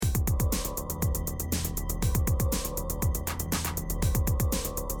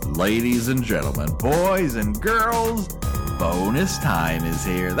Ladies and gentlemen, boys and girls, bonus time is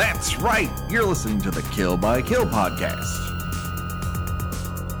here. That's right, you're listening to the Kill by Kill podcast.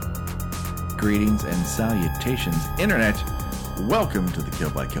 Greetings and salutations, Internet. Welcome to the Kill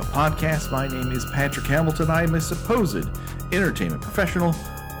by Kill podcast. My name is Patrick Hamilton. I am a supposed entertainment professional,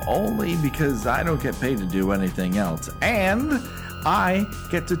 only because I don't get paid to do anything else. And I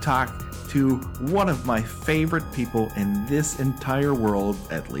get to talk to one of my favorite people in this entire world,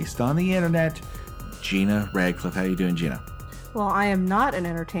 at least on the internet, Gina Radcliffe. How you doing, Gina? Well, I am not an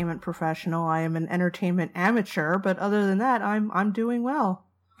entertainment professional. I am an entertainment amateur, but other than that, I'm doing well.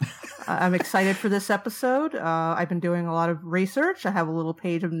 I'm excited for this episode. I've been doing a lot of research. I have a little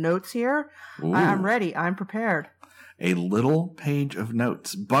page of notes here. I'm ready. I'm prepared. A little page of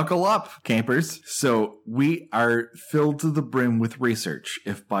notes. Buckle up, campers. So we are filled to the brim with research.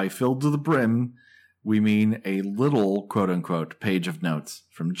 If by filled to the brim, we mean a little, quote-unquote, page of notes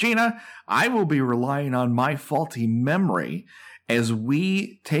from Gina, I will be relying on my faulty memory as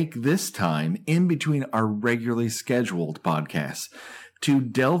we take this time in between our regularly scheduled podcasts to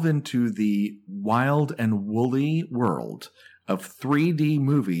delve into the wild and woolly world of 3D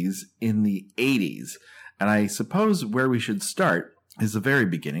movies in the 80s. And I suppose where we should start is the very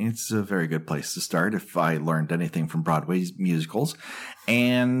beginning. It's a very good place to start if I learned anything from Broadway's musicals.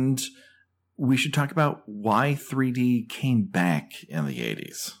 And we should talk about why 3D came back in the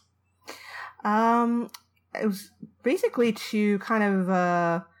 80s. It was basically to kind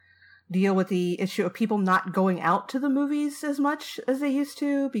of deal with the issue of people not going out to the movies as much as they used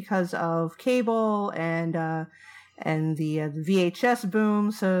to because of cable and the VHS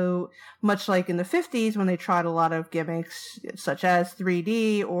boom. So much like in the 50s when they tried a lot of gimmicks such as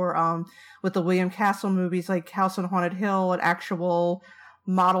 3D or with the William Castle movies like House on Haunted Hill, an actual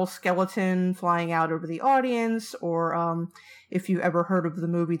model skeleton flying out over the audience, or if you ever heard of the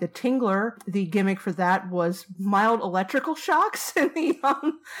movie The Tingler, the gimmick for that was mild electrical shocks in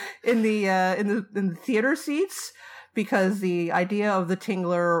the theater seats. Because the idea of the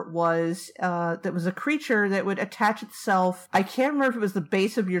Tingler was, that was a creature that would attach itself. I can't remember if it was the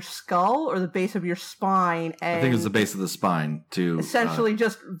base of your skull or the base of your spine. And I think it was the base of the spine to essentially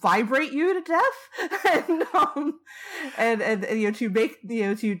just vibrate you to death. and to make,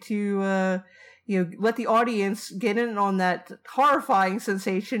 let the audience get in on that horrifying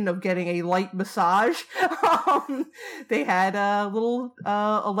sensation of getting a light massage. They had, little,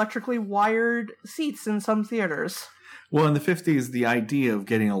 electrically wired seats in some theaters. Well, in the 50s, the idea of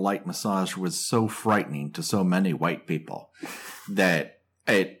getting a light massage was so frightening to so many white people that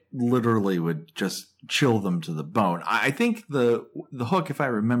it literally would just chill them to the bone. I think the hook, if I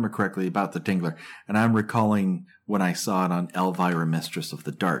remember correctly, about the Tingler, and I'm recalling when I saw it on Elvira, Mistress of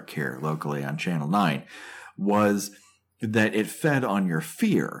the Dark here locally on Channel 9, was that it fed on your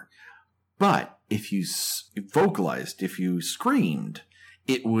fear. But if you vocalized, if you screamed,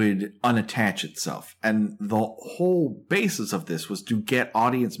 it would unattach itself. And the whole basis of this was to get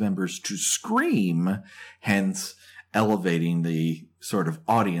audience members to scream, hence elevating the sort of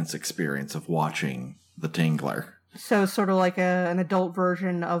audience experience of watching The Tingler. So sort of like an adult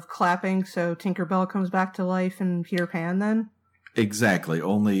version of clapping, so Tinkerbell comes back to life in Peter Pan then? Exactly,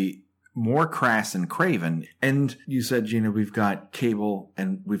 only more crass and craven. And you said, Gina, we've got cable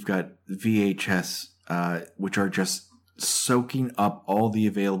and we've got VHS, which are just soaking up all the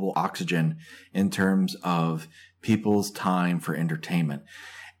available oxygen in terms of people's time for entertainment.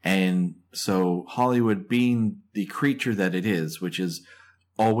 And so Hollywood, being the creature that it is, which is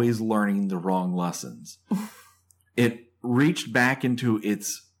always learning the wrong lessons, it reached back into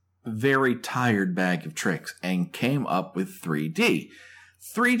its very tired bag of tricks and came up with 3D.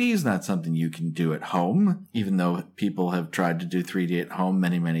 3D is not something you can do at home, even though people have tried to do 3D at home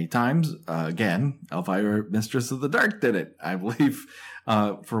many, many times. Again, Elvira, Mistress of the Dark did it, I believe,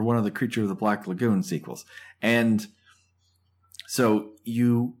 for one of the Creature of the Black Lagoon sequels. And so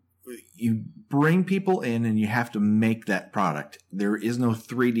you bring people in and you have to make that product. There is no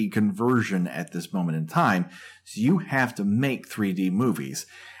 3D conversion at this moment in time. So you have to make 3D movies.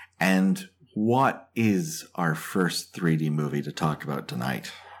 And what is our first 3D movie to talk about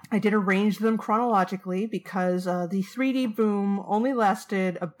tonight? I did arrange them chronologically because the 3D boom only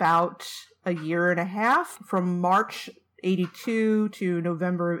lasted about a year and a half, from March 82 to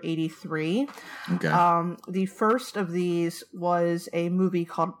November of 83. Okay. The first of these was a movie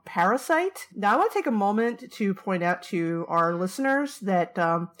called Parasite. Now I want to take a moment to point out to our listeners that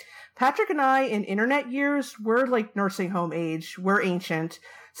Patrick and I in internet years, we're like nursing home age. We're ancient.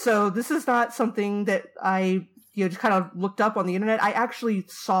 So this is not something that I just kind of looked up on the internet. I actually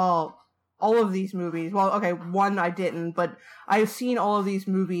saw all of these movies. Well, okay, one I didn't, but I've seen all of these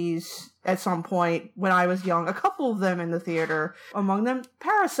movies at some point when I was young. A couple of them in the theater. Among them,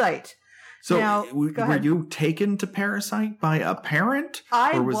 Parasite. So, now, were you taken to Parasite by a parent?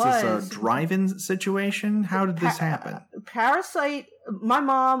 Or was this a drive-in situation? How did this happen? Parasite, my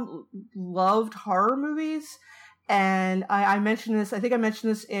mom loved horror movies, and I mentioned this, I think I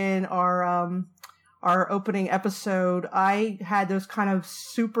mentioned this in our opening episode. I had those kind of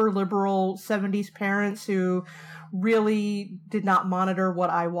super liberal 70s parents who really did not monitor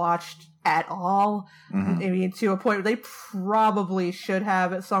what I watched at all. Mm-hmm. I mean, to a point where they probably should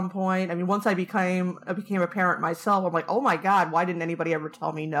have at some point. I mean, once I became a parent myself, I'm like, oh my God, why didn't anybody ever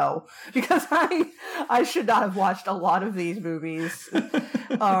tell me no? Because I should not have watched a lot of these movies.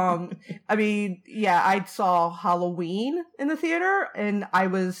 I mean, yeah, I saw Halloween in the theater and I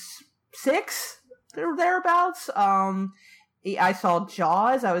was 6 or thereabouts. I saw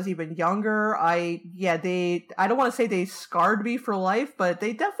Jaws. I was even younger. I don't want to say they scarred me for life, but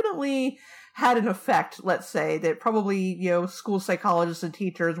they definitely had an effect, let's say, that probably, school psychologists and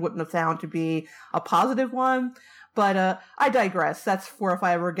teachers wouldn't have found to be a positive one. But I digress. That's for if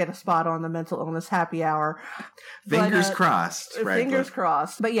I ever get a spot on the mental illness happy hour. Fingers crossed. Fingers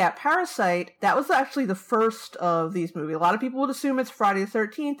crossed. But yeah, Parasite, that was actually the first of these movies. A lot of people would assume it's Friday the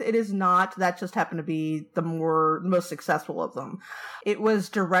 13th. It is not. That just happened to be the most successful of them. It was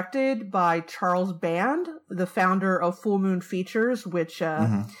directed by Charles Band, the founder of Full Moon Features, which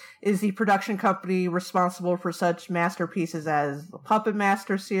is the production company responsible for such masterpieces as the Puppet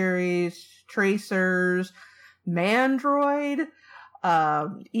Master series, Tracers, Mandroid,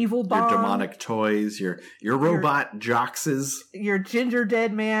 Evil Bong, your demonic toys, your robot joxes, your Ginger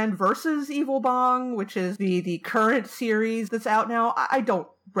Dead Man versus Evil Bong, which is the current series that's out now. I don't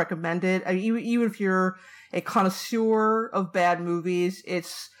recommend it. I mean, even if you're a connoisseur of bad movies,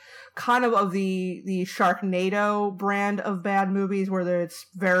 it's kind of the Sharknado brand of bad movies, where it's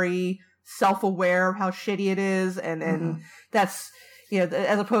very self-aware of how shitty it is, and that's,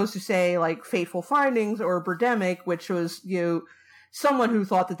 as opposed to, say, like Fateful Findings or Birdemic, which was, someone who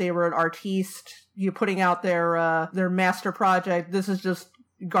thought that they were an artiste, putting out their master project. This is just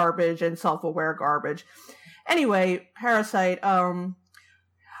garbage and self-aware garbage. Anyway, Parasite, I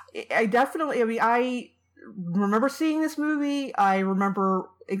remember seeing this movie. I remember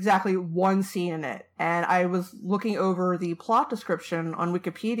exactly one scene in it, and I was looking over the plot description on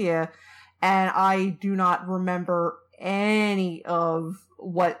Wikipedia, and I do not remember any of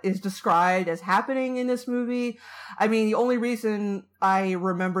what is described as happening in this movie. I mean, the only reason I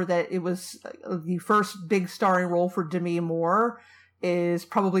remember that it was the first big starring role for Demi Moore is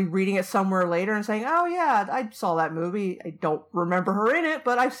probably reading it somewhere later and saying, oh yeah, I saw that movie. I don't remember her in it,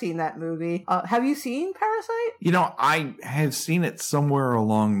 but I've seen that movie. Have you seen Parasite? I have seen it somewhere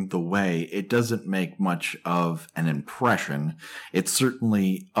along the way. It doesn't make much of an impression. It's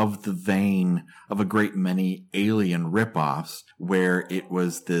certainly of the vein of a great many Alien ripoffs, where it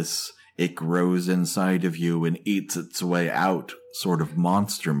was this, it grows inside of you and eats its way out sort of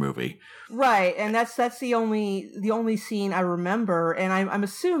monster movie. Right, and that's the only scene I remember, and I'm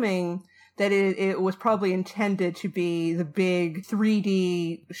assuming that it was probably intended to be the big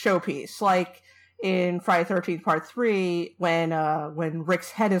 3D showpiece, like in Friday the 13th Part 3, when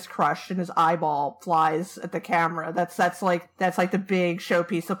Rick's head is crushed and his eyeball flies at the camera. That's like the big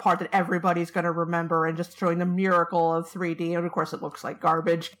showpiece, the part that everybody's going to remember, and just showing the miracle of 3D. And of course, it looks like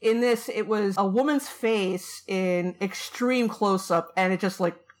garbage. In this, it was a woman's face in extreme close-up, and it just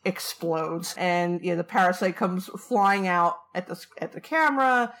explodes, and the parasite comes flying out at the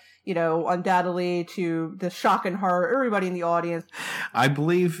camera, undoubtedly to the shock and horror of everybody in the audience. I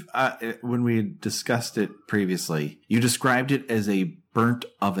believe when we discussed it previously, you described it as a burnt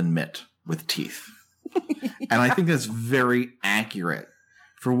oven mitt with teeth. Yeah. And I think that's very accurate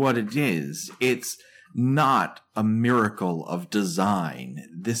for what it is. It's not a miracle of design.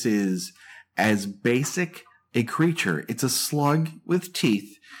 This is as basic a creature. It's a slug with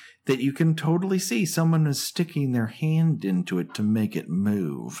teeth that you can totally see someone is sticking their hand into it to make it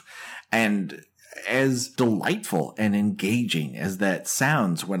move. And as delightful and engaging as that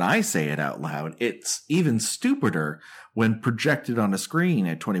sounds when I say it out loud, it's even stupider when projected on a screen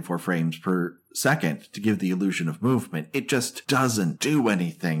at 24 frames per second to give the illusion of movement. It just doesn't do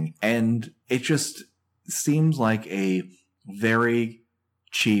anything. And it just seems like a very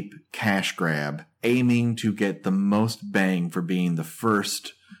cheap cash grab, aiming to get the most bang for being the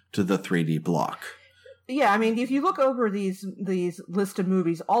first to the 3D block. Yeah, I mean, if you look over these list of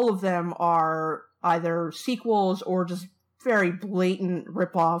movies, all of them are either sequels or just very blatant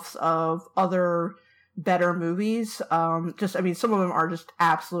ripoffs of other better movies. Some of them are just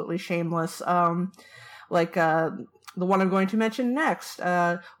absolutely shameless. The one I'm going to mention next.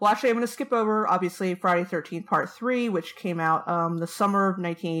 Actually, I'm going to skip over, obviously, Friday 13th Part 3, which came out the summer of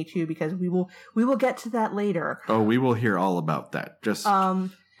 1982, because we will get to that later. Oh, we will hear all about that. Just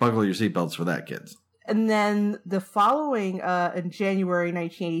buckle your seatbelts for that, kids. And then the following, in January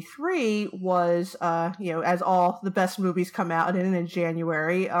 1983, was, as all the best movies come out in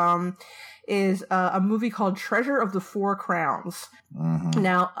January, is a movie called Treasure of the Four Crowns. Mm-hmm.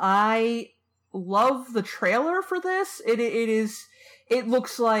 Now, I love the trailer for this. It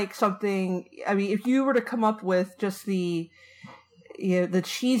looks like something, I mean, if you were to come up with just the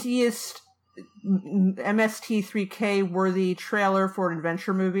cheesiest MST3K worthy trailer for an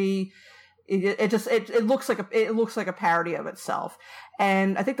adventure movie, it looks like a parody of itself.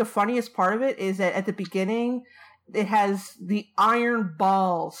 And I think the funniest part of it is that at the beginning, it has the iron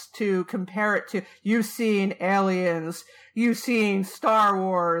balls to compare it to, you've seen Aliens, you've seen Star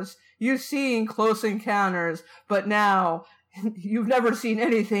Wars, you've seen Close Encounters, but now you've never seen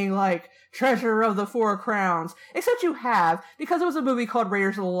anything like Treasure of the Four Crowns. Except you have, because it was a movie called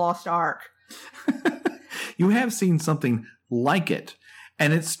Raiders of the Lost Ark. You have seen something like it.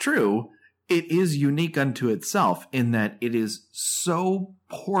 And it's true, it is unique unto itself in that it is so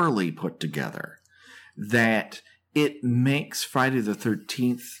poorly put together that it makes Friday the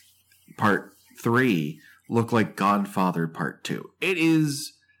 13th Part 3 look like Godfather Part 2. It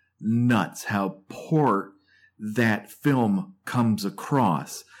is nuts how poor that film comes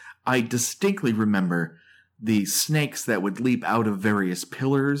across. I distinctly remember the snakes that would leap out of various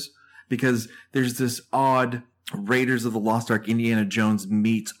pillars, because there's this odd Raiders of the Lost Ark, Indiana Jones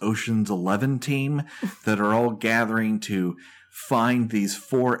meets Ocean's 11 team that are all gathering to find these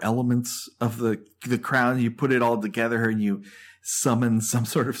four elements of the crown. You put it all together and you summon some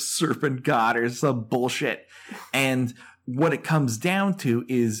sort of serpent god or some bullshit. And what it comes down to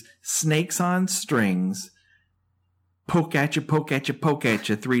is snakes on strings, poke at you, poke at you, poke at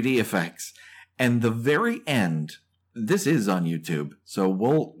you, 3D effects. And the very end, this is on YouTube, so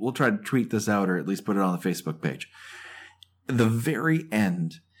we'll try to tweet this out or at least put it on the Facebook page. The very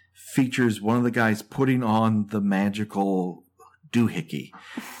end features one of the guys putting on the magical doohickey.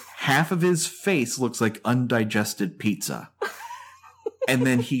 Half of his face looks like undigested pizza. And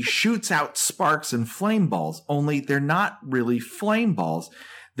then he shoots out sparks and flame balls, only they're not really flame balls.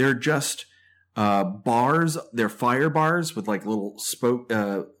 They're just bars. They're fire bars with like little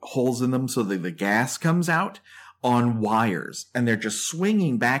holes in them so that the gas comes out on wires. And they're just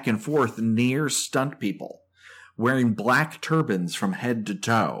swinging back and forth near stunt people wearing black turbans from head to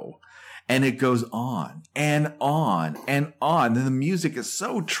toe. And it goes on and on and on. And the music is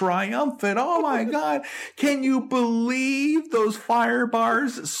so triumphant. Oh my God. Can you believe those fire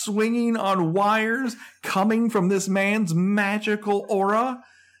bars swinging on wires coming from this man's magical aura?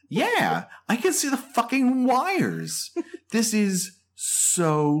 Yeah, I can see the fucking wires. This is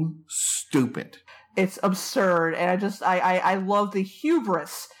so stupid. It's absurd. And I love the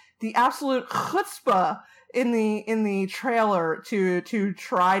hubris, the absolute chutzpah in the trailer to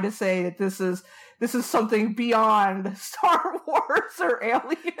try to say that this is something beyond Star Wars or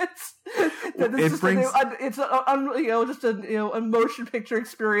Aliens. That this is just a motion picture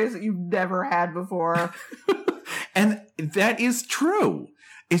experience that you've never had before. And that is true.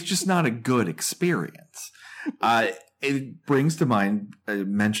 It's just not a good experience. It brings to mind,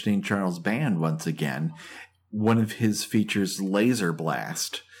 mentioning Charles Band once again, one of his features, Laser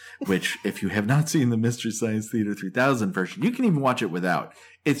Blast, which, if you have not seen the Mystery Science Theater 3000 version, you can even watch it without.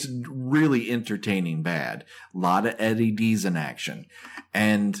 It's really entertaining bad. A lot of Eddie D's in action.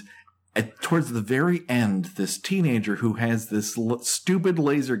 And towards the very end, this teenager who has this stupid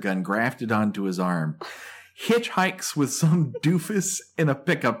laser gun grafted onto his arm hitchhikes with some doofus in a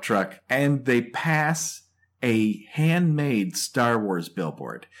pickup truck, and they pass a handmade Star Wars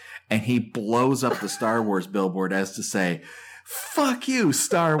billboard. And he blows up the Star Wars billboard as to say, "Fuck you,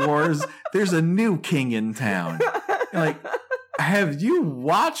 Star Wars. There's a new king in town." Like, have you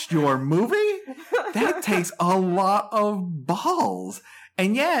watched your movie? That takes a lot of balls.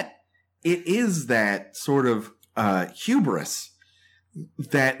 And yet, it is that sort of hubris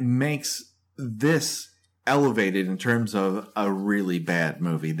that makes this elevated in terms of a really bad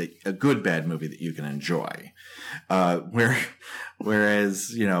movie, a good bad movie that you can enjoy.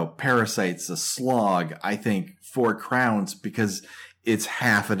 Whereas, Parasite's a slog. I think Four Crowns, because it's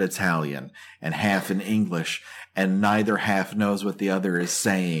half an Italian and half in English, and neither half knows what the other is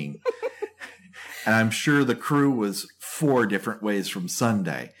saying. And I'm sure the crew was 4 different ways from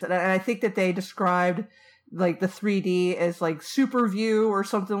Sunday. And I think that they described like the 3D as like super view or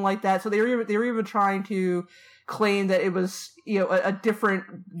something like that. So they were even trying to claim that it was, you know, a different,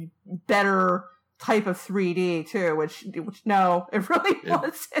 better type of 3D too, which no, it really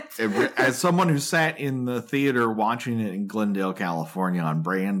wasn't. As someone who sat in the theater watching it in Glendale, California on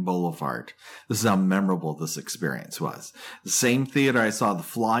Brand Boulevard, this is how memorable this experience was. The same theater I saw The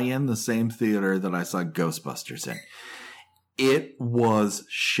Fly in, the same theater that I saw Ghostbusters in. It was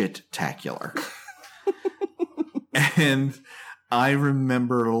shit-tacular. And I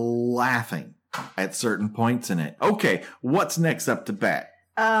remember laughing at certain points in it. Okay, what's next up to bat?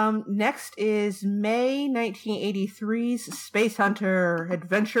 Next is May 1983's Space Hunter,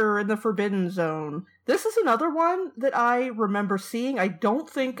 Adventure in the Forbidden Zone. This is another one that I remember seeing. I don't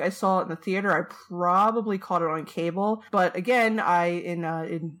think I saw it in the theater. I probably caught it on cable. But again,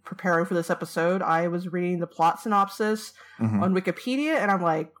 in preparing for this episode, I was reading the plot synopsis on Wikipedia, and I'm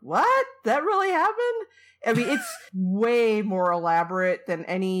like, what? That really happened? I mean, it's way more elaborate than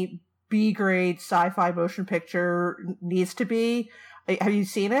any B-grade sci-fi motion picture needs to be. Have you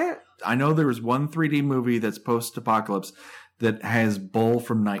seen it? I know there was one 3D movie that's post-apocalypse that has Bull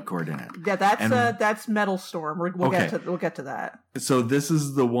from Night Court in it. Yeah, that's Metal Storm. We'll get to that. So this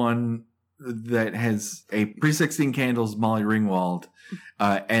is the one that has a pre-16 Candles Molly Ringwald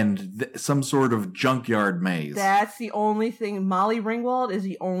and some sort of junkyard maze. That's the only thing. Molly Ringwald is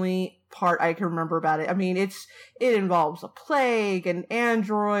the only part I can remember about it. I mean, it involves a plague and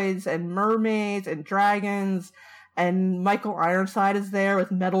androids and mermaids and dragons. And Michael Ironside is there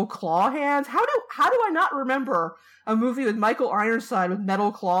with metal claw hands. How do I not remember a movie with Michael Ironside with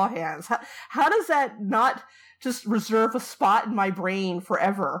metal claw hands? How does that not just reserve a spot in my brain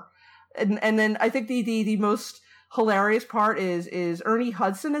forever? And then I think the most hilarious part is Ernie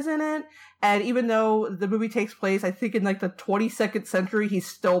Hudson is in it. And even though the movie takes place, I think in like the 22nd century, he's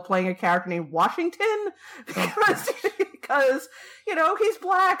still playing a character named Washington because you know, he's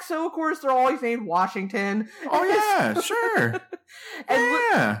black. So of course they're always named Washington. Oh yeah, sure.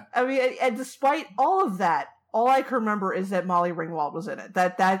 I mean, and despite all of that, all I can remember is that Molly Ringwald was in it.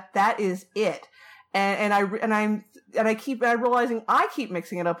 That is it. And I'm realizing I keep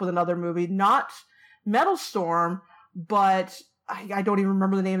mixing it up with another movie, not Metal Storm, but I don't even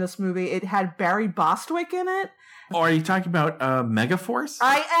remember the name of this movie. It had Barry Bostwick in it. Oh, are you talking about Megaforce?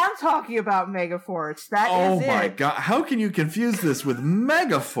 I am talking about Megaforce. That is it. Oh my god! How can you confuse this with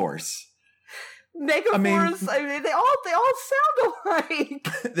Megaforce? Megaforce. I mean, they all sound alike.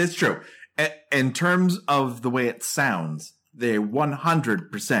 That's true. In terms of the way it sounds, they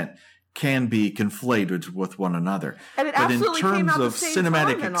 100% can be conflated with one another. And it absolutely came out the same time. But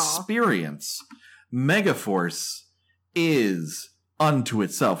in terms of cinematic experience, Megaforce is unto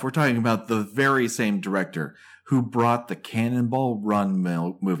itself. We're talking about the very same director who brought the Cannonball Run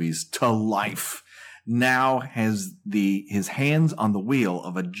movies to life. Now has his hands on the wheel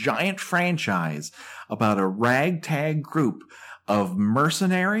of a giant franchise about a ragtag group of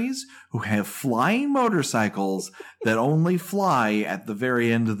mercenaries who have flying motorcycles that only fly at the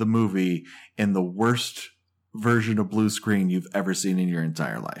very end of the movie in the worst version of blue screen you've ever seen in your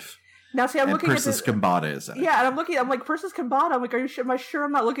entire life. Now, see, I'm looking Persis at Kambata is in it. Yeah, and I'm like, Persis Kambata. I'm like, am I sure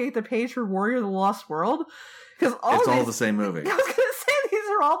I'm not looking at the page for Warrior of the Lost World? Because it's all the same movie. I was going to say, these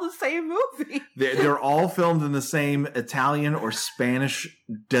are all the same movie. They're all filmed in the same Italian or Spanish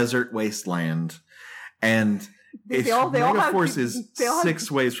desert wasteland. And Megaforce is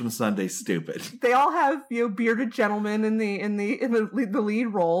 6 ways from Sunday stupid. They all have, you know, bearded gentlemen in the lead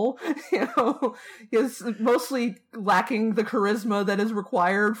role. You know, is mostly lacking the charisma that is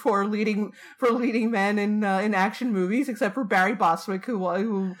required for leading men in action movies, except for Barry Bostwick,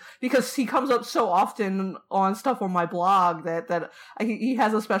 who because he comes up so often on stuff on my blog that he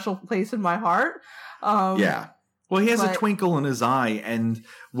has a special place in my heart. Yeah. Well, he has a twinkle in his eye, and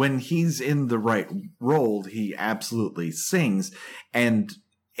when he's in the right role, he absolutely sings. And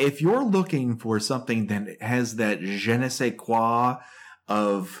if you're looking for something that has that je ne sais quoi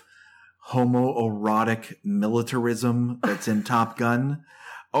of homoerotic militarism that's in Top Gun,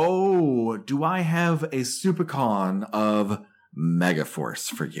 oh, do I have a supercon of Megaforce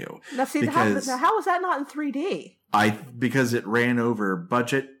for you? Now, see, how is that not in 3D? Because it ran over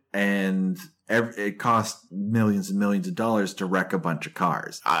budget, and it cost millions and millions of dollars to wreck a bunch of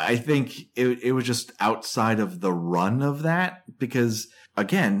cars. I think it was just outside of the run of that because,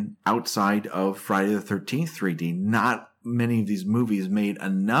 again, outside of Friday the 13th 3D, not many of these movies made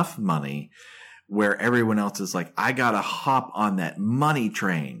enough money where everyone else is like, I gotta hop on that money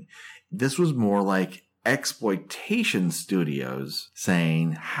train. This was more like exploitation studios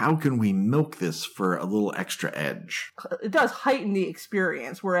saying, how can we milk this for a little extra edge? It does heighten the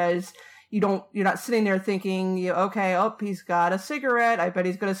experience, whereas, you're not sitting there thinking, okay, oh, he's got a cigarette. I bet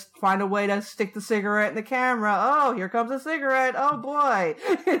he's going to find a way to stick the cigarette in the camera. Oh, here comes a cigarette. Oh boy.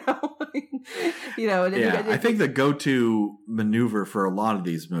 I think the go-to maneuver for a lot of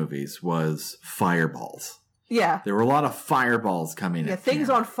these movies was fireballs. Yeah. There were a lot of fireballs coming in. Yeah, things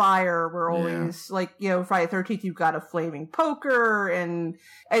on fire were always, like, Friday the 13th, you've got a flaming poker, and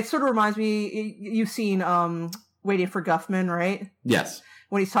it sort of reminds me, you've seen Waiting for Guffman, right? Yes.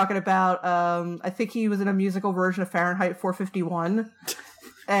 When he's talking about, I think he was in a musical version of Fahrenheit 451,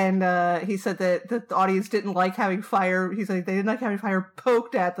 and he said that the audience didn't like having fire, he said they didn't like having fire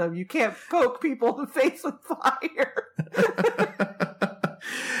poked at them. You can't poke people in the face with fire.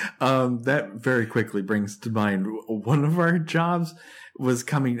 That very quickly brings to mind one of our jobs was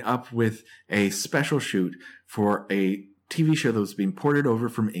coming up with a special shoot for a TV show that was being ported over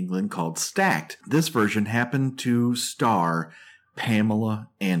from England called Stacked. This version happened to star Pamela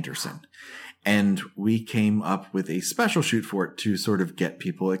Anderson. And we came up with a special shoot for it to sort of get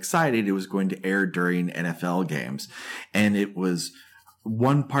people excited. It was going to air during NFL games. And it was,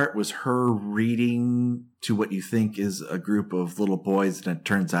 one part was her reading to what you think is a group of little boys, and it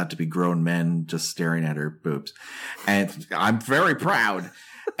turns out to be grown men just staring at her boobs. And I'm very proud.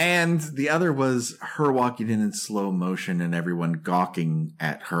 And the other was her walking in slow motion and everyone gawking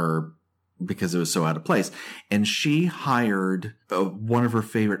at her because it was so out of place. And she hired one of her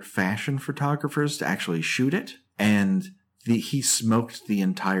favorite fashion photographers to actually shoot it. And he smoked the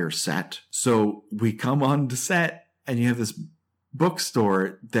entire set. So we come on to set and you have this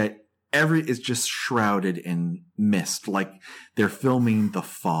bookstore that is just shrouded in mist. Like they're filming The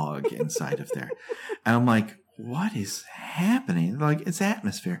Fog inside of there. And I'm like, what is happening? Like, it's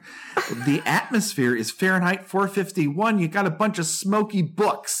atmosphere. The atmosphere is Fahrenheit 451. You got a bunch of smoky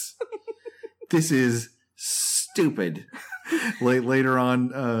books. This is stupid. Later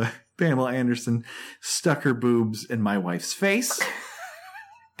on, Pamela Anderson stuck her boobs in my wife's face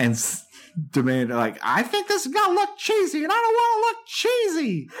and demanded, like, I think this is gonna look cheesy, and I don't want to look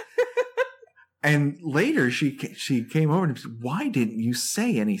cheesy. And later, she came over and said, why didn't you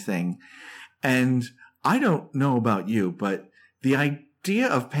say anything? And I don't know about you, but the idea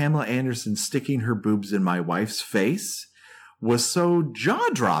of Pamela Anderson sticking her boobs in my wife's face was so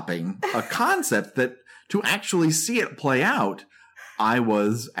jaw-dropping a concept that to actually see it play out, I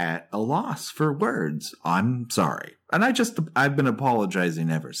was at a loss for words. I'm sorry. And I've been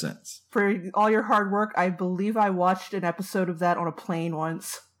apologizing ever since. For all your hard work, I believe I watched an episode of that on a plane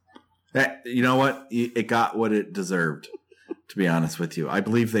once. You know what? It got what it deserved, to be honest with you. I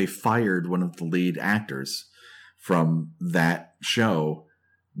believe they fired one of the lead actors from that show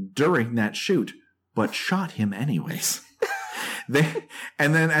during that shoot, but shot him anyways.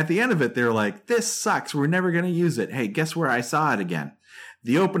 And then at the end of it, they're like, this sucks. We're never going to use it. Hey, guess where I saw it again?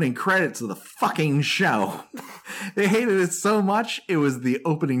 The opening credits of the fucking show. They hated it so much, it was the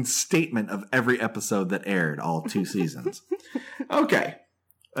opening statement of every episode that aired, all 2 seasons. Okay.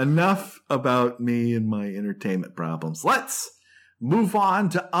 Enough about me and my entertainment problems. Let's move on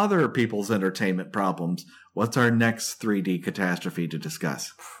to other people's entertainment problems. What's our next 3D catastrophe to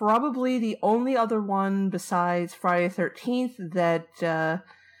discuss? Probably the only other one besides Friday the 13th that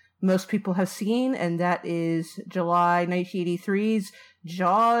most people have seen, and that is July 1983's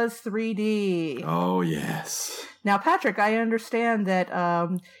Jaws 3D. Oh, yes. Now, Patrick, I understand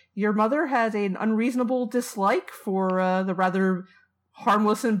that your mother has an unreasonable dislike for the rather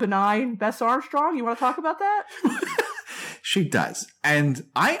harmless and benign Bess Armstrong. You want to talk about that? She does. And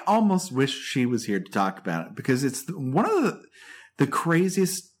I almost wish she was here to talk about it because it's one of the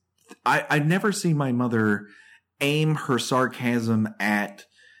craziest. I'd never seen my mother aim her sarcasm at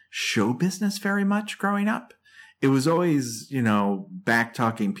show business very much growing up. It was always, back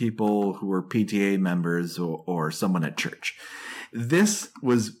talking people who were PTA members or someone at church. This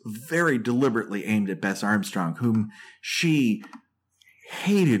was very deliberately aimed at Bess Armstrong, whom she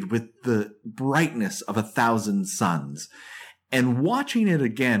hated with the brightness of 1,000 suns. And watching it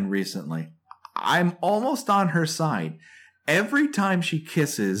again recently, I'm almost on her side. Every time she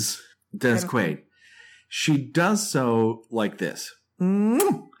kisses Dennis Quaid, she does so like this.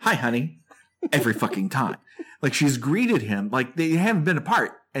 Hi, honey. Every fucking time. Like she's greeted him like they haven't been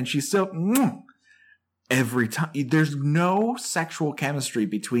apart. And she's so every time. There's no sexual chemistry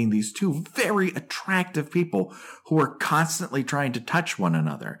between these two very attractive people who are constantly trying to touch one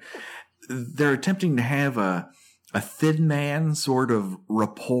another. They're attempting to have a thin man sort of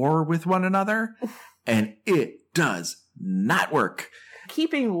rapport with one another, and it does not work.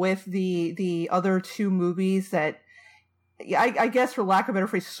 Keeping with the other 2 movies that, I guess for lack of a better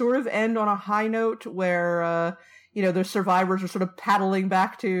phrase, sort of end on a high note where, the survivors are sort of paddling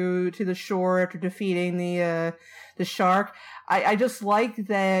back to the shore after defeating the shark. I just like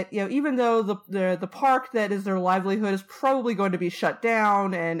that, even though the park that is their livelihood is probably going to be shut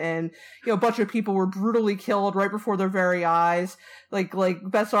down, and a bunch of people were brutally killed right before their very eyes. Like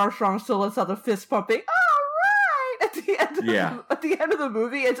Bess Armstrong still lets out the fist pumping. All right, at the end of the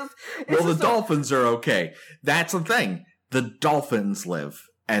movie, the dolphins are okay. That's the thing. The dolphins live.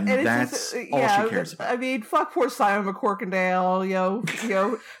 And that's all she cares about. I mean, fuck poor Simon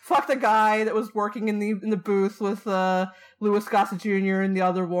McCorkindale, fuck the guy that was working in the booth with Louis Gossett Jr. and the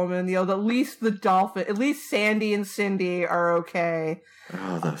other woman. At least Sandy and Cindy are okay.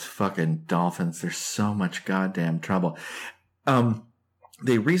 Oh, those fucking dolphins! There's so much goddamn trouble.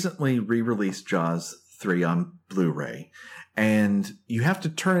 They recently re-released Jaws 3 on Blu-ray, and you have to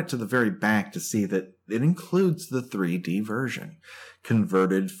turn it to the very back to see that it includes the 3D version,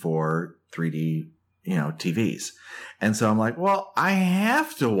 converted for 3D, TVs. And so I'm like, well, I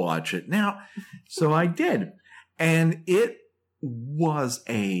have to watch it now. So I did. And it was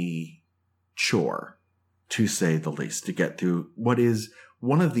a chore, to say the least, to get through what is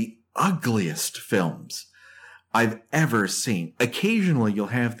one of the ugliest films I've ever seen. Occasionally you'll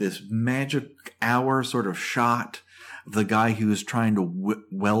have this magic hour sort of shot of the guy who's trying to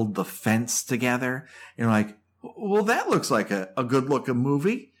weld the fence together. And you're like, well, that looks like a good looking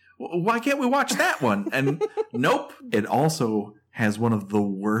movie. Why can't we watch that one? And nope. It also has one of the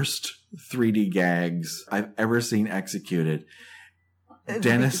worst 3D gags I've ever seen executed.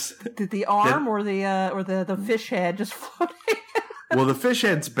 Dennis, the arm or the fish head just floating. Well, the fish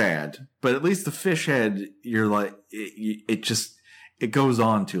head's bad, but at least the fish head, you're like, it goes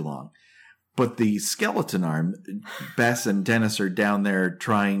on too long. But the skeleton arm, Bess and Dennis are down there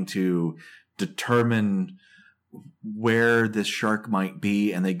trying to determine where this shark might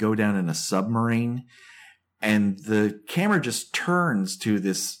be, and they go down in a submarine, and the camera just turns to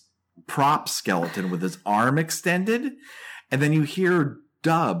this prop skeleton with his arm extended, and then you hear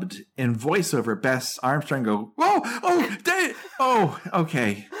dubbed in voiceover Bess Armstrong go,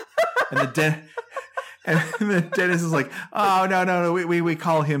 okay. And then Dennis is like, oh, no, we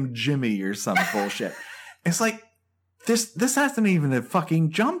call him Jimmy or some bullshit. It's like, this hasn't even a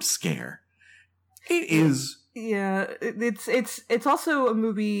fucking jump scare. It is. Yeah, it's also a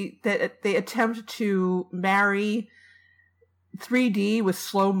movie that they attempt to marry 3D with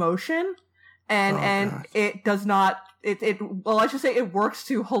slow motion, and it does not. Well, I should say it works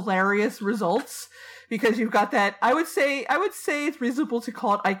to hilarious results, because you've got that. I would say it's reasonable to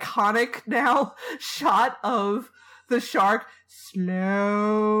call it iconic now shot of the shark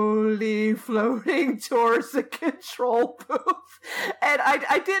slowly floating towards the control booth. And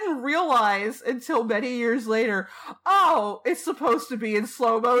I didn't realize until many years later, oh, it's supposed to be in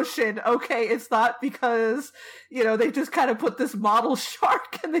slow motion. Okay, it's not because, they just kind of put this model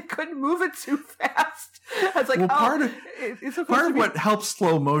shark and they couldn't move it too fast. It's like, part of what helps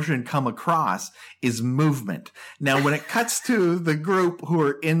slow motion come across is movement. Now, when it cuts to the group who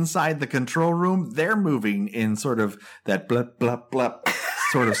are inside the control room, they're moving in sort of that blip, blip, blip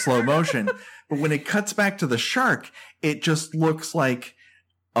sort of slow motion. But when it cuts back to the shark, it just looks like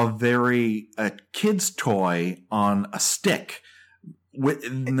a kid's toy on a stick.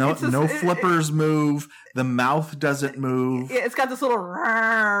 With no flippers move, the mouth doesn't move. Yeah, it's got this little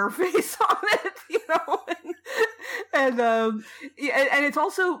face on it, and it's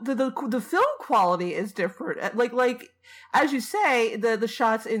also the film quality is different. Like as you say, the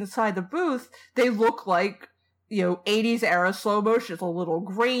shots inside the booth, they look like 80s era slow motion. It's a little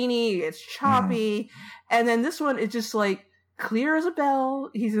grainy, it's choppy, and then this one is just like clear as a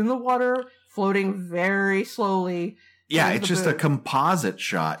bell. He's in the water, floating very slowly. Yeah, it's just a composite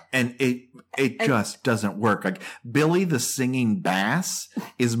shot, and it just doesn't work. Like, Billy the singing bass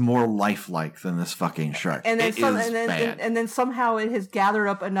is more lifelike than this fucking shark. And then somehow it has gathered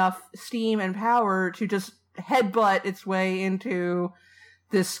up enough steam and power to just headbutt its way into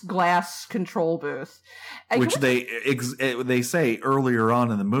this glass control booth, which they say earlier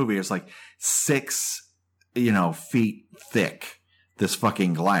on in the movie is like 6 feet thick. This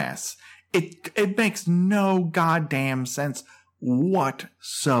fucking glass. It makes no goddamn sense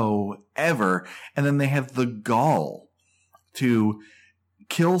whatsoever. And then they have the gall to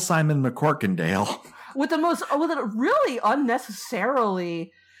kill Simon McCorkindale with a really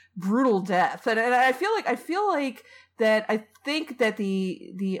unnecessarily brutal death. And I feel like that. I think that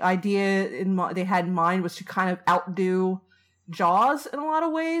the idea they had in mind was to kind of outdo Jaws in a lot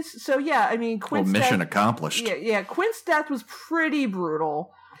of ways. So yeah, I mean, mission accomplished. Yeah. Quint's death was pretty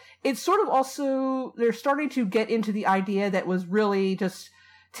brutal. It's sort of also, they're starting to get into the idea that was really just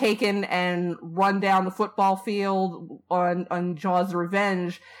taken and run down the football field on Jaws the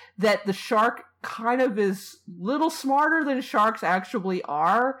Revenge, that the shark kind of is a little smarter than sharks actually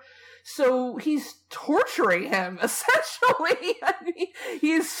are. So he's torturing him, essentially. I mean,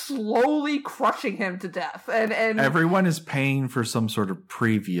 he is slowly crushing him to death. And everyone is paying for some sort of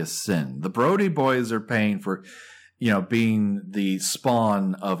previous sin. The Brody boys are paying for, being the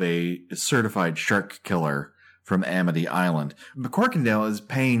spawn of a certified shark killer from Amity Island. McCorkindale is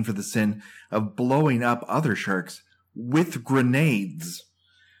paying for the sin of blowing up other sharks with grenades.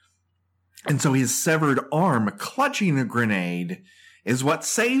 And so his severed arm clutching a grenade is what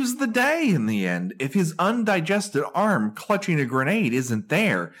saves the day in the end. If his undigested arm clutching a grenade isn't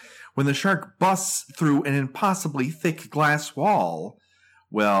there, when the shark busts through an impossibly thick glass wall,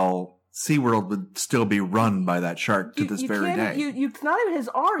 well, SeaWorld would still be run by that shark to this very day. It's not even his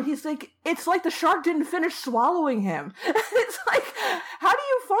arm. It's like the shark didn't finish swallowing him. It's like, how do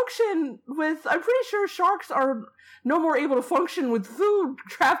you function with, I'm pretty sure sharks are no more able to function with food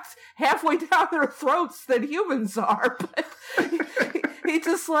trapped halfway down their throats than humans are. But he's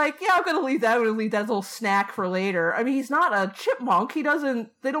just like, yeah, I'm gonna leave that as a little snack for later. I mean, he's not a chipmunk.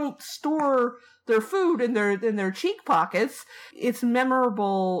 They don't store their food in their cheek pockets. It's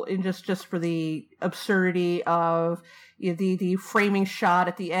memorable in just for the absurdity of the framing shot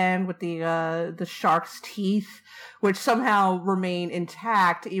at the end with the shark's teeth, which somehow remain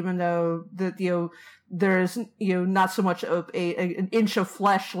intact, even though there's not so much of an inch of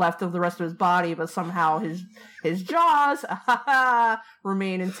flesh left of the rest of his body, but somehow his jaws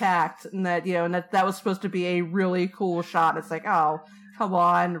remain intact, and that was supposed to be a really cool shot. It's like, oh, come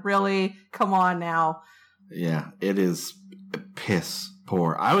on, really? Come on now. Yeah, it is piss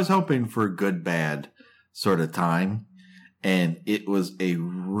poor. I was hoping for a good bad sort of time, and it was a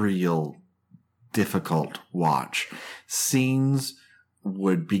real difficult watch. Scenes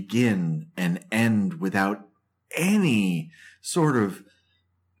would begin and end without any sort of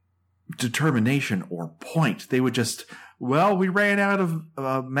determination or point. They would just, we ran out of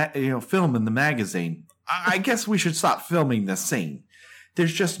film in the magazine. I guess we should stop filming this scene.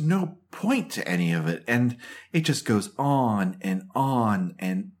 There's just no point to any of it, and it just goes on and on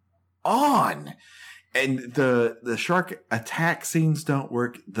and on. And the shark attack scenes don't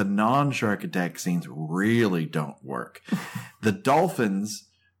work. The non-shark attack scenes really don't work. The dolphins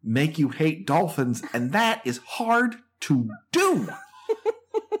make you hate dolphins, and that is hard to do.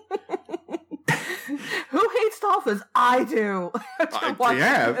 Who hates dolphins? I do.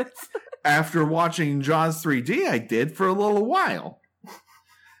 After watching Jaws 3D, I did for a little while.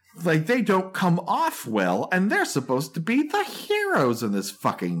 Like, they don't come off well, and they're supposed to be the heroes in this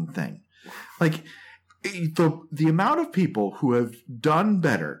fucking thing. Like, the amount of people who have done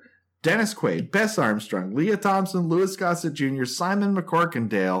better: Dennis Quaid, Bess Armstrong, Leah Thompson, Louis Gossett Jr., Simon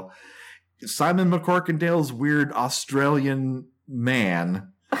McCorkindale's weird Australian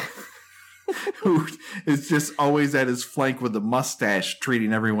man who is just always at his flank with a mustache,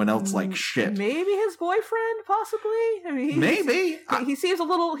 treating everyone else like shit. Maybe his boyfriend, possibly. I mean, maybe he seems a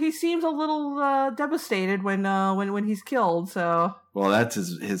little devastated when he's killed. So, well, that's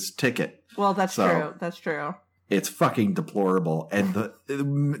his ticket. Well, that's true. That's true. It's fucking deplorable. And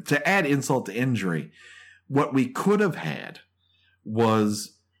to add insult to injury, what we could have had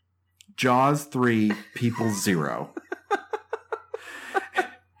was Jaws 3 People Zero.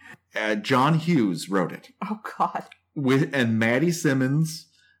 John Hughes wrote it. Oh, God. And Maddie Simmons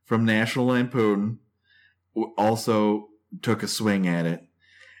from National Lampoon also took a swing at it.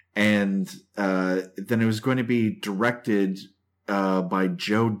 And then it was going to be directed by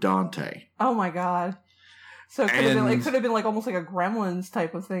Joe Dante. Oh my God! So it could have been like almost like a Gremlins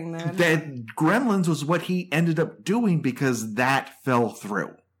type of thing then. That Gremlins was what he ended up doing because that fell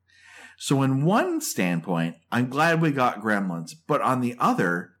through. So in one standpoint, I'm glad we got Gremlins, but on the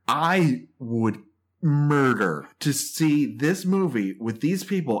other, I would murder to see this movie with these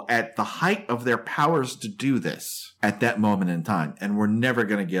people at the height of their powers to do this at that moment in time, and we're never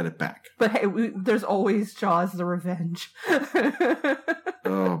going to get it back. But hey, there's always Jaws the Revenge.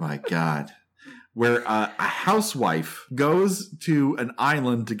 Oh my God. Where a housewife goes to an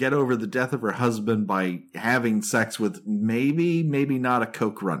island to get over the death of her husband by having sex with maybe not a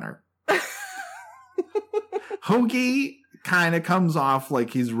coke runner. Hoagie kind of comes off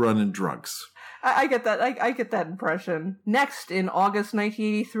like he's running drugs. I get that. I get that impression. Next, in August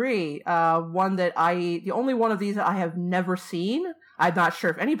 1983, the only one of these that I have never seen. I'm not sure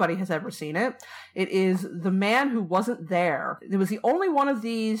if anybody has ever seen it. It is The Man Who Wasn't There. It was the only one of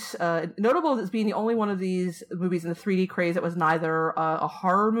these, notable as being the only one of these movies in the 3D craze that was neither a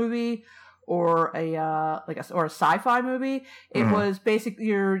horror movie or a sci-fi movie. It was basically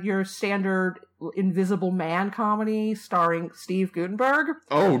your standard Invisible Man comedy starring Steve Guttenberg.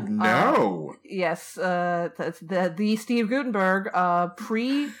 Oh no! Yes, that's the Steve Guttenberg,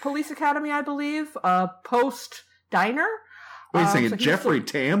 pre-Police Academy, I believe, post Diner. Wait a second, so Jeffrey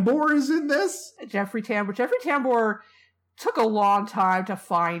Tambor is in this? Jeffrey Tambor took a long time to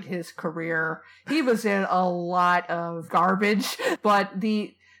find his career. He was in a lot of garbage, but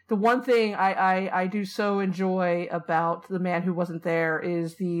the one thing I do so enjoy about The Man Who Wasn't There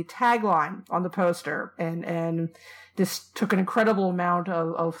is the tagline on the poster, and this took an incredible amount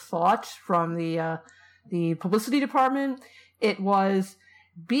of thought from the publicity department. It was,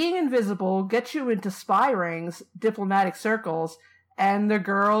 being invisible gets you into spy rings, diplomatic circles, and the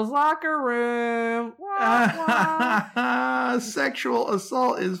girls' locker room. Wah, wah. Sexual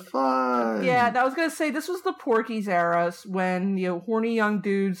assault is fun. Yeah, I was going to say, this was the Porky's era, when, horny young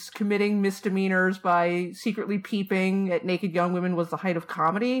dudes committing misdemeanors by secretly peeping at naked young women was the height of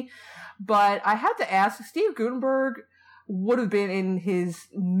comedy. But I had to ask, Steve Guttenberg would have been in his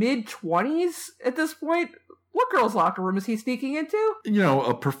mid-20s at this point. What girls' locker room is he sneaking into?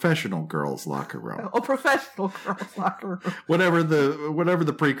 A professional girls' locker room. A professional girls' locker room. Whatever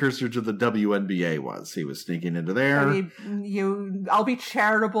the precursor to the WNBA was, he was sneaking into there. I mean, I'll be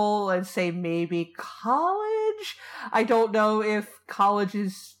charitable and say maybe college. I don't know if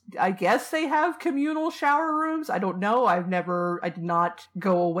colleges, I guess they have communal shower rooms. I don't know. I did not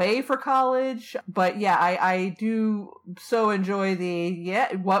go away for college. But yeah, I do so enjoy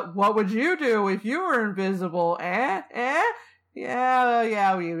what would you do if you were invisible? Yeah,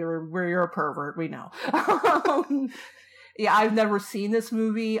 you're a pervert. We know. Yeah, I've never seen this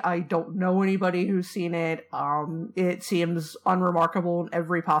movie. I don't know anybody who's seen it. It seems unremarkable in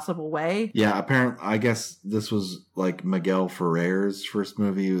every possible way. Yeah, apparently, I guess this was like Miguel Ferrer's first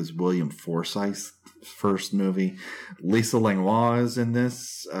movie. It was William Forsythe's first movie. Lisa Langlois is in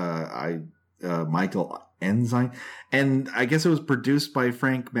this. Michael Ensign. And I guess it was produced by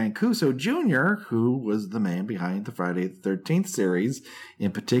Frank Mancuso Jr., who was the man behind the Friday the 13th series,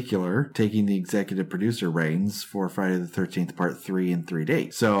 in particular, taking the executive producer reins for Friday the 13th Part 3 in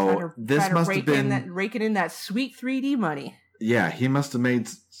 3D. So this must have been... raking in that sweet 3D money. Yeah, he must have made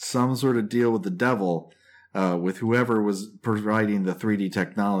some sort of deal with the devil, with whoever was providing the 3D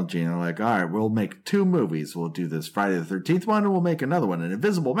technology. And they're like, all right, we'll make 2 movies. We'll do this Friday the 13th one, and we'll make another one, an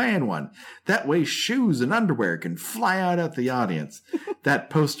Invisible Man one. That way shoes and underwear can fly out at the audience. That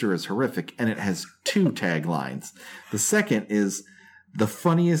poster is horrific, and it has 2 taglines. The second is the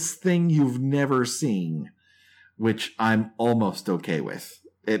funniest thing you've never seen, which I'm almost okay with.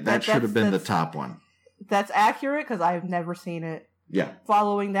 That should have been the top one. That's accurate, because I've never seen it. Yeah.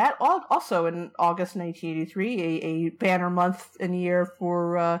 Following that, also in August 1983, a banner month and year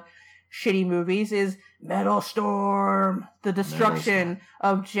for shitty movies, is Metal Storm, The Destruction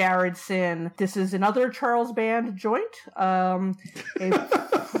of Jared Sin. This is another Charles Band joint. A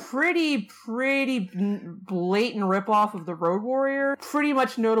pretty blatant ripoff of The Road Warrior. Pretty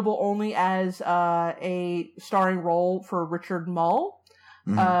much notable only as a starring role for Richard Mull.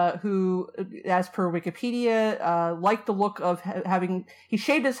 Who, as per Wikipedia, liked the look of he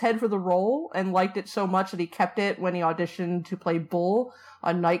shaved his head for the role and liked it so much that he kept it when he auditioned to play Bull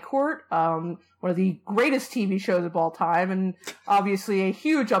on Night Court, one of the greatest TV shows of all time, and obviously a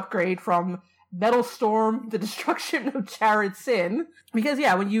huge upgrade from Metal Storm, The Destruction of Jared Sin. Because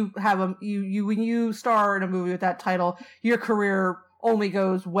yeah, when you have when you star in a movie with that title, your career only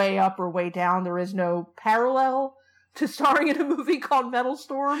goes way up or way down. There is no parallel to starring in a movie called Metal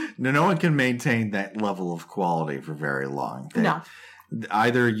Storm. No one can maintain that level of quality for very long. No.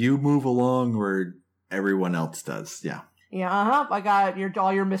 Either you move along or everyone else does. Yeah. Yeah, I got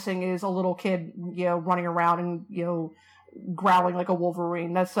all you're missing is a little kid, running around and, growling like a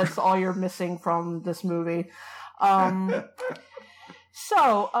Wolverine. That's all you're missing from this movie.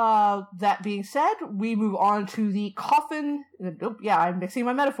 So, that being said, we move on to the coffin. I'm mixing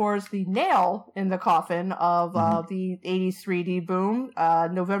my metaphors. The nail in the coffin of the 80s 3D boom.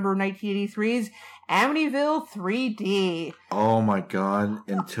 November 1983's Amityville 3D. Oh my god.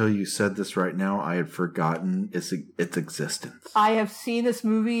 Until you said this right now, I had forgotten its existence. I have seen this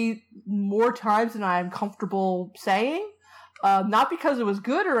movie more times than I am comfortable saying. Not because it was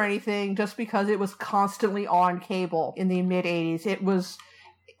good or anything, just because it was constantly on cable in the mid-'80s. It was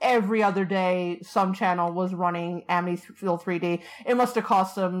every other day some channel was running Amityville 3D. It must have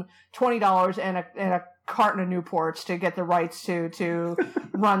cost them $20 and a carton of Newports to get the rights to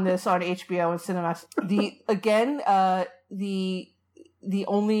run this on HBO and Cinemax. The the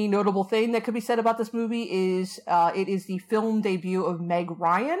only notable thing that could be said about this movie is it is the film debut of Meg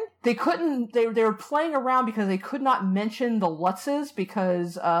Ryan. They were playing around because they could not mention the Lutzes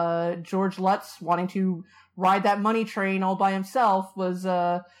because George Lutz, wanting to ride that money train all by himself, was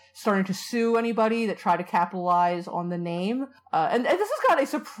starting to sue anybody that tried to capitalize on the name. And this has got a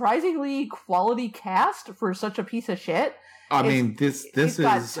surprisingly quality cast for such a piece of shit. This is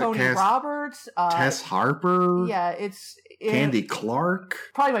got Tony Roberts, Tess Harper. Yeah, Candy Clark.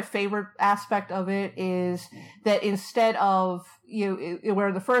 Probably my favorite aspect of it is that instead of where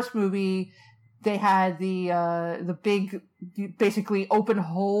in the first movie they had the big, basically open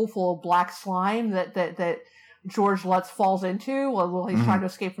hole full of black slime that George Lutz falls into while he's trying to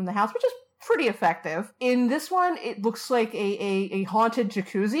escape from the house, which is pretty effective. In this one, it looks like a haunted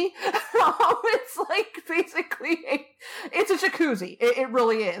jacuzzi. It's like basically it's a jacuzzi. It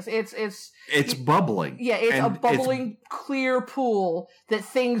really is. It's bubbling. Yeah, it's a bubbling clear pool that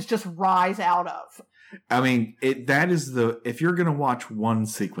things just rise out of. If you're gonna watch one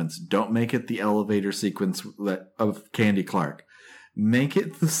sequence, don't make it the elevator sequence of Candy Clark. Make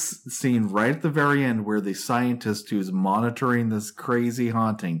it the scene right at the very end where the scientist who's monitoring this crazy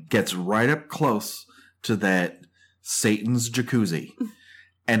haunting gets right up close to that Satan's jacuzzi.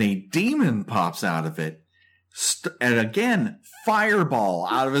 And a demon pops out of it. And again, fireball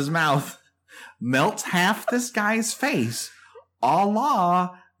out of his mouth. Melts half this guy's face. A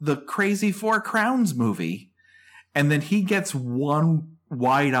la the Crazy Four Crowns movie. And then he gets one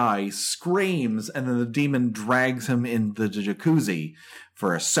wide eye, screams, and then the demon drags him in the jacuzzi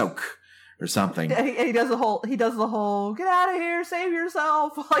for a soak or something. And he does the whole get out of here, save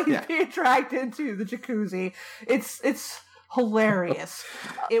yourself, while he's being dragged into the jacuzzi. It's hilarious.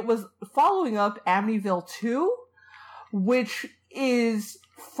 It was following up Amityville 2, which is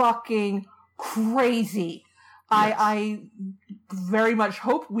fucking crazy. Yes. I very much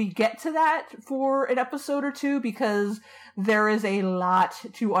hope we get to that for an episode or two because there is a lot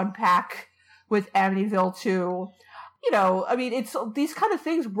to unpack with Amityville 2. It's these kind of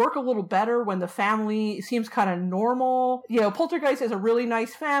things work a little better when the family seems kind of normal. Poltergeist is a really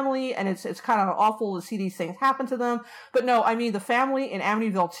nice family, and it's kind of awful to see these things happen to them. But no, the family in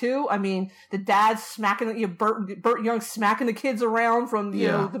Amityville 2, the dad's smacking, Burt Young smacking the kids around from,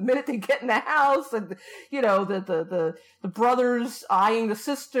 the minute they get in the house, and, the brothers eyeing the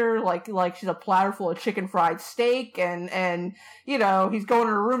sister like she's a platter full of chicken fried steak, and he's going in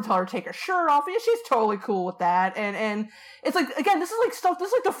her room, telling her to take her shirt off. Yeah, she's totally cool with that. And it's like, again, this is like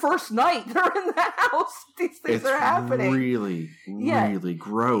the first night they're in the house. These things are happening. Really, really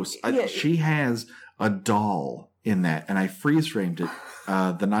gross. She has a doll in that, and I freeze framed it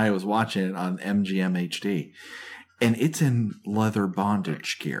the night I was watching it on MGM HD, and it's in leather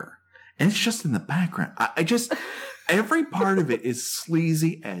bondage gear, and it's just in the background. I just every part of it is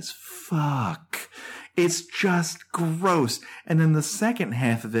sleazy as fuck. It's just gross. And then the second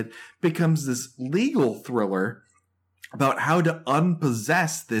half of it becomes this legal thriller about how to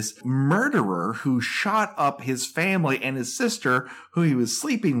unpossess this murderer who shot up his family and his sister who he was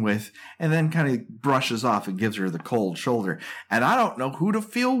sleeping with, and then kind of brushes off and gives her the cold shoulder. And I don't know who to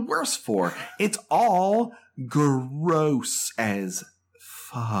feel worse for. It's all gross as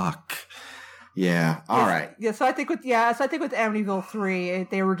fuck. Yeah. All right. Yeah. So I think with Amityville 3,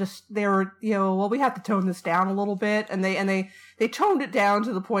 they were we have to tone this down a little bit, and they toned it down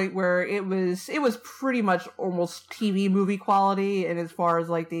to the point where it was pretty much almost TV movie quality, and as far as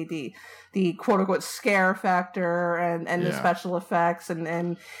like the quote unquote scare factor and the special effects,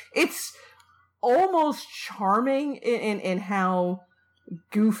 and it's almost charming in how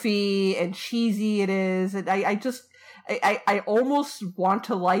goofy and cheesy it is. And I almost want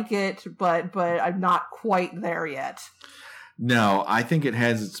to like it, but I'm not quite there yet. No, I think it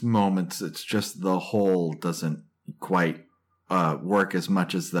has its moments. It's just the whole doesn't quite work as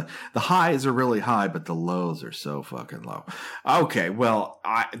much as the highs are really high, but the lows are so fucking low. Okay, well,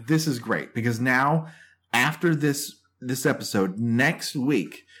 this is great because now after this episode, next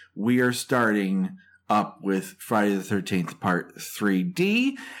week we are starting up with Friday the 13th Part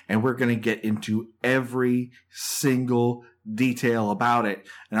 3D, and we're going to get into every single detail about it.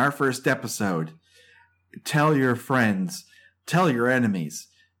 In our first episode, tell your friends, tell your enemies,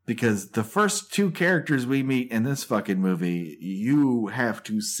 because the first two characters we meet in this fucking movie, you have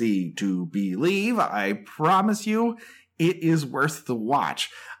to see to believe. I promise you, it is worth the watch.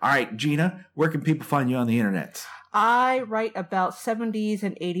 All right, Gina, where can people find you on the internet? I write about 70s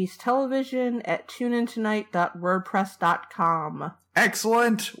and 80s television at tuneintonight.wordpress.com.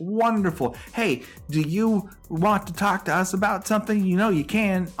 Excellent. Wonderful. Hey, do you want to talk to us about something? You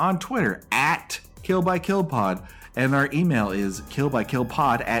can on Twitter at Kill by Kill Pod. And our email is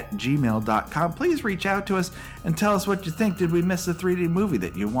killbykillpod@gmail.com. Please reach out to us and tell us what you think. Did we miss a 3D movie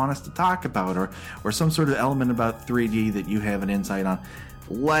that you want us to talk about, or some sort of element about 3D that you have an insight on?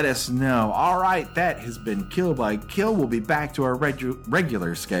 Let us know. All right, that has been Kill by Kill. We'll be back to our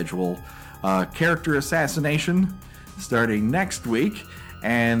regular schedule, character assassination, starting next week.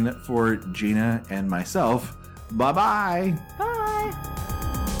 And for Gina and myself, bye-bye. Bye.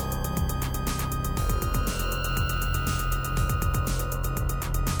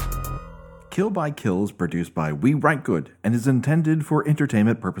 Kill by Kill is produced by We Write Good and is intended for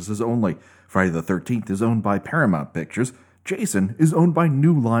entertainment purposes only. Friday the 13th is owned by Paramount Pictures. Jason is owned by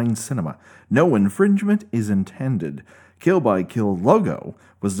New Line Cinema. No infringement is intended. Kill by Kill logo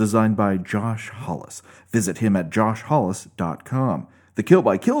was designed by Josh Hollis. Visit him at joshhollis.com. The Kill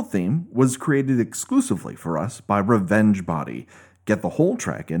by Kill theme was created exclusively for us by Revenge Body. Get the whole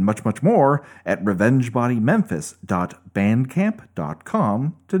track and much, much more at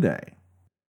revengebodymemphis.bandcamp.com today.